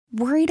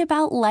Worried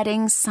about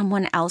letting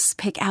someone else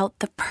pick out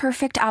the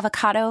perfect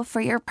avocado for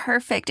your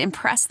perfect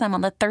impress them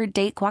on the third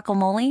date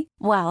guacamole?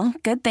 Well,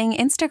 good thing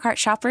Instacart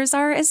shoppers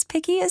are as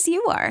picky as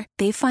you are.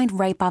 They find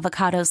ripe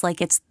avocados like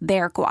it's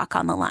their guac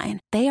on the line.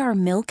 They are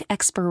milk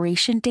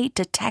expiration date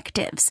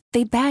detectives.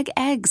 They bag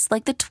eggs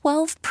like the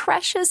 12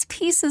 precious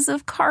pieces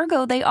of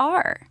cargo they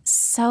are.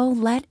 So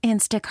let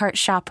Instacart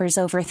shoppers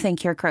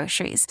overthink your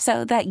groceries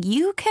so that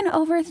you can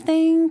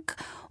overthink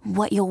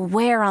what you'll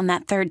wear on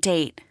that third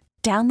date.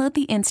 Download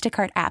the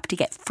Instacart app to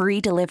get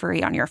free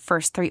delivery on your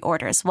first 3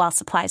 orders while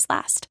supplies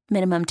last.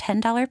 Minimum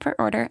 $10 per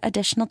order.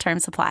 Additional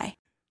terms apply.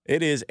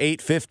 It is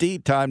 8:50.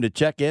 Time to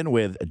check in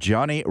with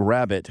Johnny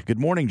Rabbit. Good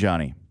morning,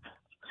 Johnny.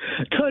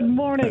 Good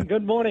morning.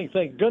 Good morning.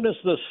 Thank goodness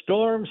the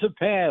storms have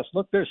passed.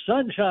 Look, there's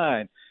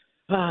sunshine.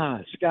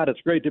 Scott,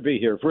 it's great to be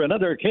here for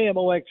another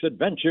KMOX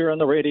adventure on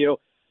the radio.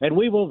 And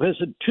we will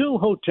visit 2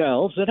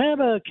 hotels that have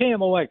a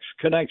KMOX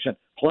connection.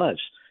 Plus,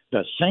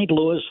 the St.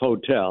 Louis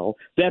hotel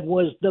that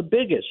was the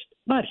biggest,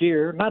 not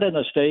here, not in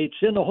the States,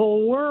 in the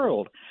whole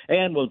world.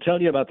 And we'll tell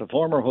you about the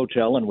former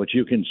hotel in which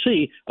you can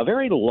see a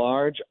very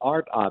large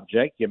art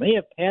object. You may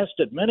have passed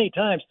it many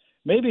times.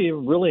 Maybe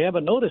you really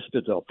haven't noticed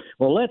it, though.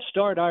 Well, let's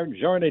start our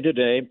journey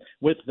today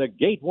with the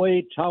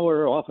Gateway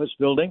Tower office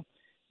building.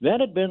 That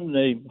had been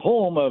the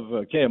home of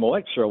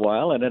KMOX for a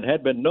while, and it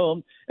had been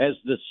known as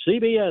the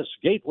CBS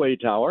Gateway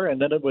Tower,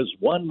 and then it was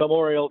One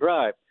Memorial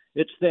Drive.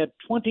 It's that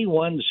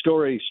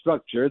 21-story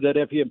structure that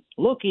if you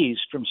look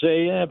east from,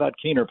 say, about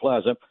Keener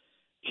Plaza,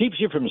 keeps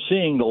you from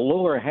seeing the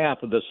lower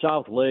half of the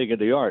south leg of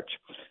the arch.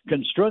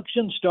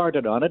 Construction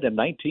started on it in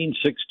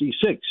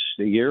 1966,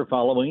 the year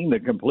following the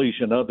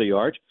completion of the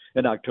arch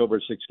in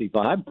October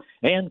 65,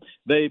 and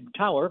the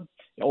tower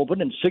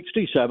opened in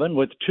 67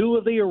 with 2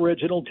 of the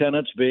original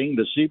tenants being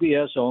the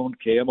CBS-owned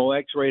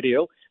KMOX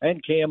Radio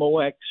and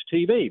KMOX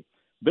TV.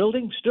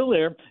 Building still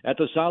there at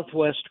the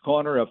southwest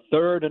corner of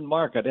 3rd and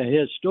Market, a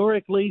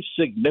historically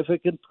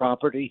significant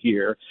property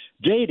here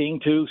dating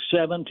to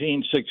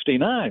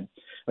 1769.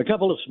 A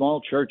couple of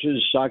small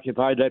churches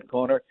occupied that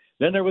corner.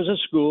 Then there was a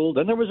school.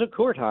 Then there was a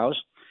courthouse.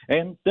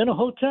 And then a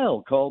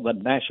hotel called the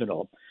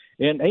National.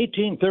 In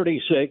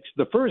 1836,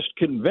 the first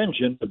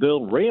convention to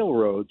build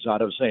railroads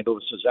out of St.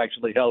 Louis was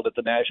actually held at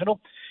the National,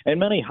 and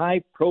many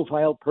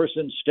high-profile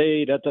persons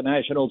stayed at the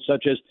National,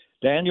 such as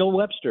Daniel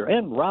Webster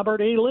and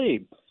Robert E.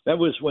 Lee. That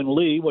was when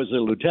Lee was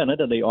a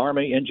lieutenant in the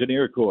Army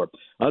Engineer Corps.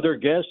 Other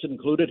guests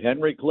included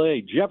Henry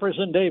Clay,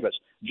 Jefferson Davis,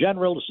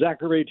 General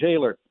Zachary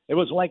Taylor. It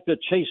was like the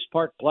Chase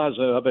Park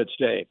Plaza of its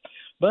day.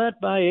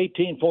 But by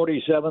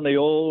 1847, the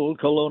old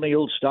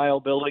colonial-style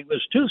building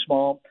was too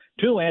small,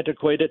 too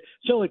antiquated,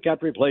 so it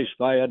got replaced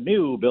by a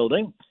new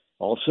building,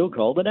 also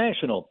called the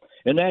National.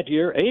 In that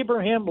year,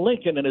 Abraham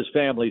Lincoln and his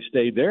family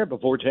stayed there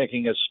before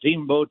taking a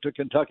steamboat to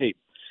Kentucky.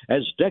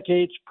 As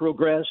decades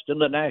progressed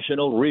and the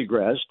National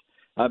regressed,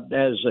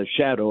 as a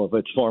shadow of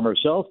its former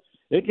self,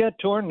 it got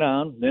torn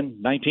down in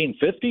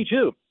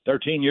 1952.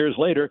 13 years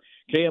later,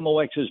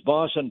 KMOX's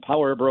boss and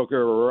power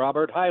broker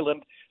Robert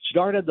Hyland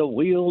started the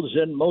wheels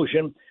in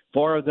motion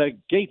for the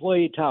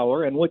Gateway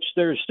Tower, in which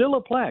there's still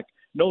a plaque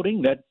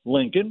noting that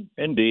Lincoln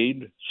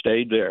indeed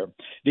stayed there.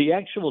 The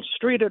actual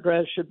street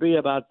address should be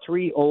about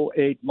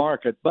 308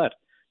 Market, but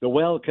the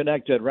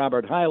well-connected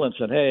Robert Hyland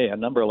said, hey, a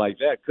number like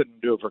that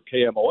couldn't do for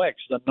KMOX,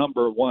 the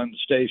number 1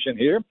 station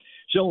here.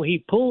 So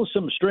he pulled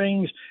some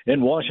strings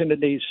in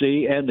Washington,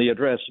 D.C., and the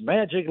address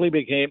magically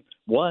became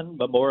One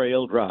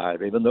Memorial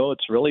Drive, even though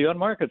it's really on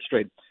Market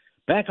Street.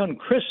 Back on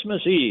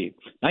Christmas Eve,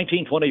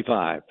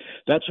 1925,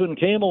 that's when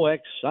KMOX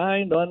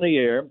signed on the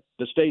air.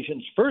 The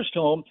station's first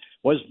home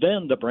was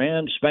then the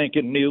brand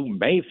spanking new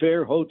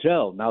Mayfair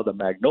Hotel, now the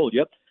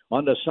Magnolia,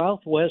 on the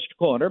southwest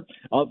corner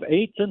of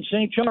 8th and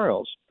St.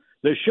 Charles.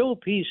 The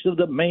showpiece of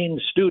the main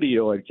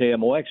studio at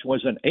KMOX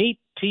was an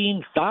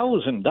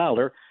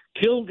 $18,000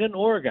 Kilgan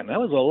organ. That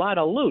was a lot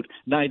of loot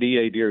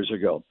 98 years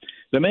ago.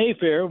 The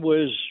Mayfair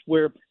was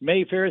where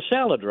Mayfair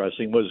salad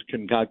dressing was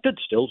concocted,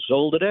 still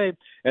sold today,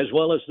 as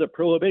well as the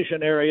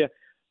Prohibition area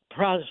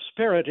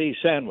Prosperity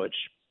Sandwich.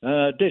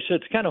 Dish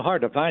that's kind of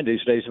hard to find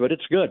these days, but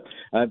it's good.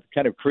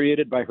 Kind of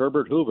created by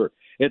Herbert Hoover.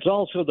 It's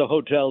also the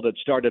hotel that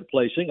started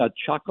placing a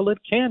chocolate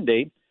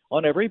candy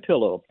on every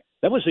pillow.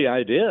 That was the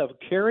idea of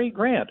Cary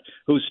Grant,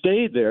 who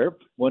stayed there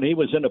when he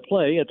was in a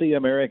play at the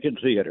American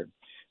Theater.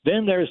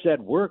 Then there's that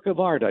work of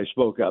art I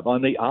spoke of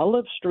on the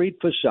Olive Street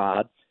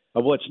facade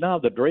of what's now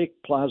the Drake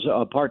Plaza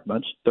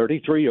Apartments,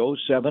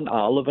 3307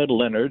 Olive and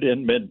Leonard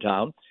in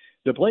Midtown.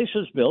 The place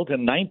was built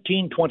in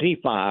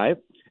 1925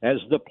 as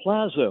the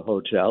Plaza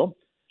Hotel.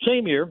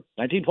 Same year,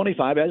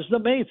 1925, as the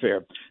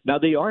Mayfair. Now,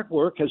 the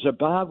artwork has a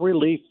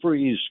bas-relief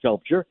frieze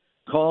sculpture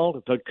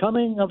called The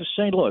Coming of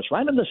St. Louis,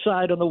 right on the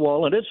side on the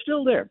wall, and it's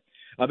still there.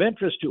 Of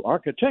interest to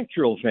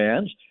architectural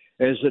fans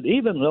is that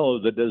even though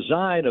the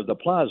design of the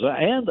Plaza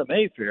and the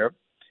Mayfair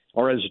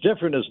are as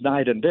different as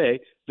night and day,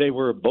 they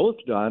were both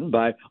done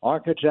by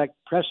architect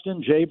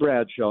Preston J.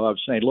 Bradshaw of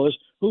St. Louis,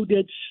 who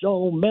did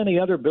so many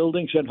other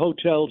buildings and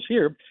hotels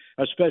here,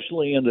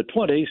 especially in the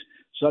 20s,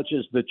 such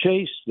as the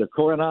Chase, the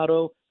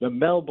Coronado, the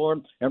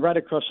Melbourne, and right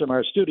across from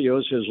our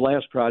studios, his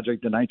last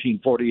project in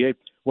 1948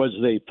 was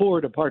the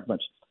Ford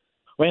Apartments.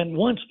 And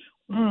once,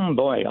 a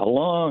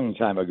long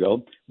time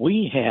ago,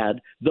 we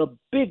had the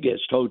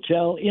biggest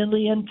hotel in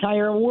the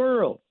entire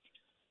world.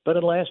 But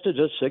it lasted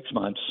just 6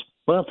 months.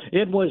 Well,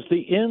 it was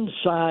the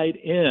Inside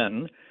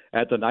Inn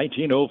at the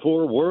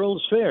 1904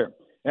 World's Fair.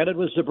 And it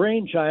was the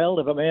brainchild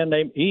of a man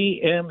named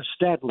E.M.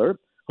 Statler,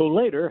 who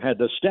later had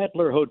the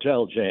Statler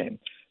Hotel chain.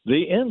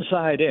 The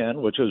Inside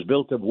Inn, which was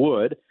built of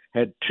wood,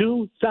 had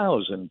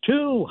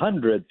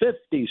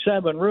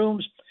 2,257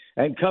 rooms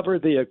and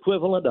covered the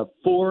equivalent of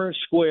 4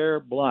 square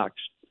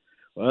blocks.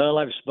 Well,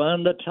 I've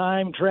spun the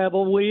time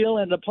travel wheel,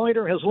 and the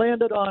pointer has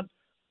landed on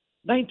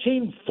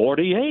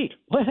 1948.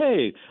 Well,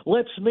 hey,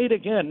 let's meet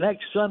again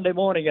next Sunday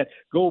morning and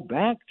go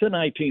back to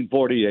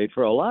 1948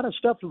 for a lot of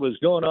stuff that was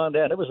going on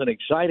then. It was an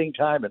exciting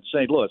time in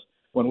St. Louis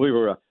when we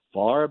were a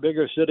far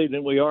bigger city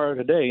than we are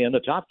today, in the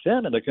top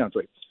 10 in the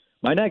country.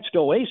 My next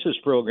Oasis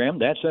program,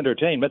 that's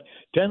entertainment,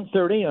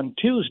 10:30 on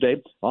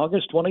Tuesday,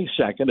 August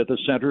 22nd at the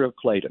center of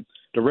Clayton.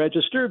 To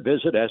register,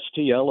 visit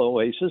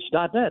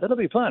stloasis.net. It'll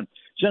be fun.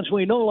 Since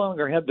we no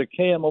longer have the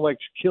KMOX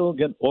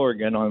Kilgan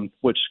organ on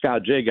which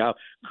Scott Jagow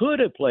could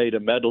have played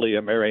a medley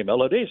of merry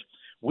melodies,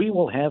 we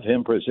will have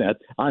him present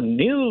a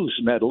news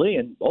medley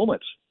in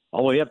moments.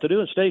 All we have to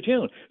do is stay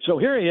tuned. So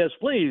here he is.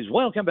 Please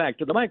welcome back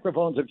to the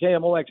microphones of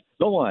KMOX,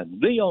 the one,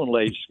 the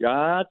only,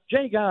 Scott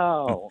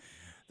Jagow.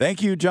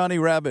 Thank you, Johnny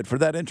Rabbit, for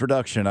that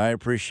introduction. I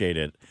appreciate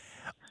it.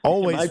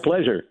 Always, my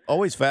pleasure.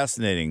 Always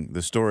fascinating,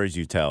 the stories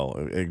you tell.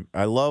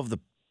 I love the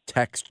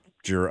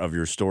texture of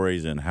your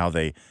stories and how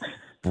they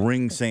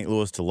bring St.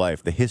 Louis to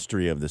life, the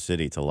history of the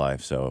city to life.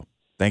 So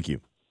thank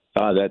you.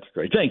 That's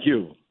great. Thank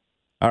you.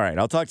 All right.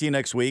 I'll talk to you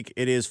next week.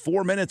 It is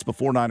 4 minutes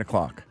before 9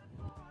 o'clock.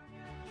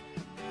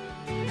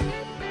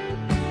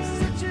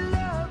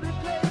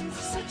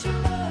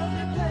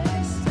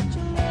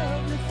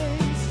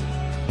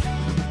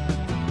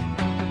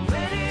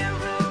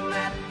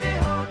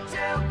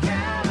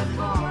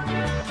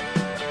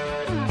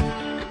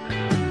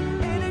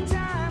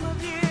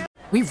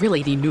 We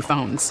really need new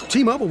phones.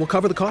 T-Mobile will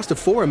cover the cost of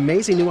 4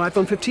 amazing new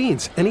iPhone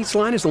 15s, and each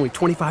line is only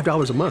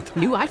 $25 a month.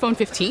 New iPhone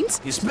 15s?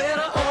 It's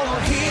better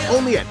over here.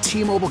 Only at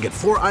T-Mobile, get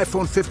 4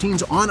 iPhone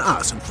 15s on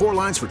us and 4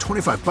 lines for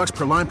 $25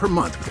 per line per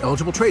month with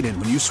eligible trade-in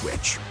when you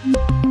switch.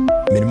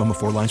 Minimum of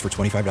 4 lines for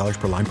 $25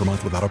 per line per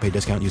month with autopay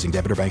discount using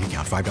debit or bank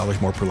account.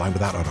 $5 more per line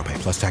without autopay,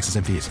 plus taxes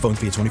and fees. Phone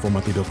fee at 24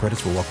 monthly bill credits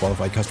for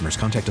well-qualified customers.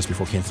 Contact us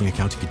before canceling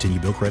account to continue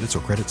bill credits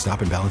or credit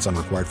stop and balance on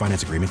required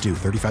finance agreement due.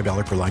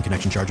 $35 per line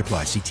connection charge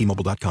applies. See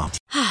T-Mobile.com.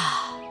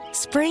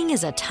 Spring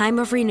is a time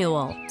of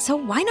renewal, so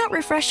why not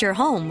refresh your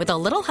home with a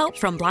little help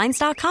from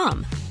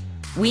Blinds.com?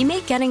 We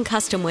make getting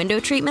custom window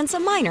treatments a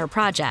minor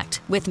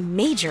project with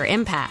major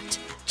impact.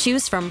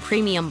 Choose from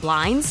premium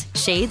blinds,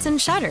 shades, and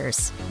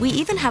shutters. We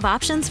even have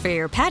options for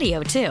your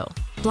patio, too.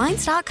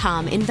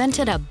 Blinds.com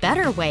invented a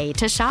better way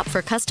to shop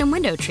for custom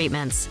window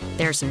treatments.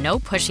 There's no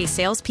pushy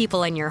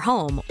salespeople in your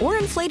home or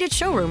inflated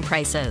showroom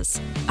prices.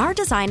 Our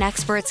design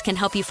experts can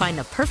help you find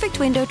the perfect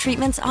window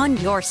treatments on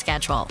your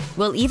schedule.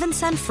 We'll even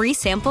send free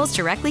samples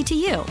directly to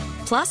you.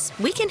 Plus,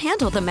 we can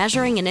handle the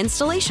measuring and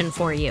installation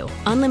for you.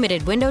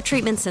 Unlimited window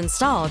treatments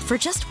installed for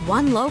just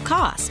one low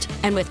cost.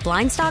 And with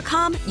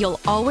Blinds.com,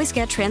 you'll always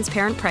get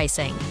transparent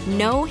pricing.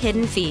 No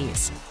hidden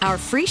fees. Our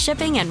free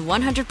shipping and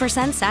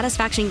 100%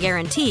 satisfaction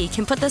guarantee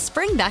can put the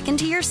spring back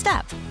into your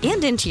step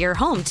and into your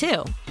home,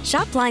 too.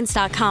 Shop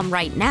Blinds.com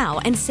right now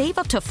and save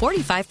up to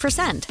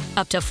 45%.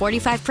 Up to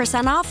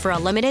 45% off for a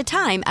limited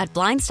time at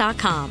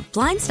Blinds.com.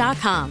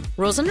 Blinds.com.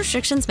 Rules and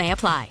restrictions may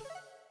apply.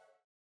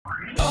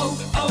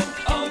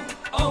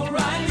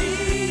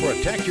 O'Reilly.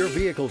 Protect your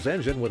vehicle's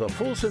engine with a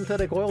full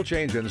synthetic oil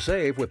change and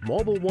save with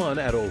Mobile One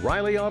at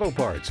O'Reilly Auto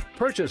Parts.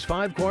 Purchase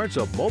 5 quarts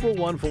of Mobile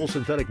One full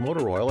synthetic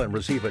motor oil and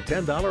receive a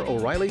 $10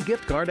 O'Reilly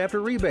gift card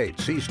after rebate.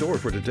 See store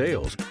for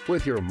details.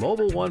 With your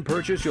Mobile One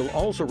purchase, you'll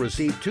also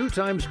receive 2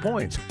 times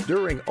points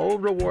during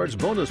Old Rewards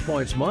Bonus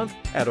Points Month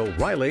at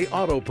O'Reilly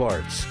Auto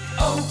Parts.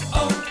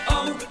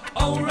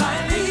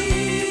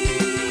 O'Reilly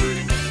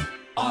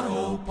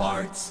Auto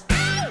Parts.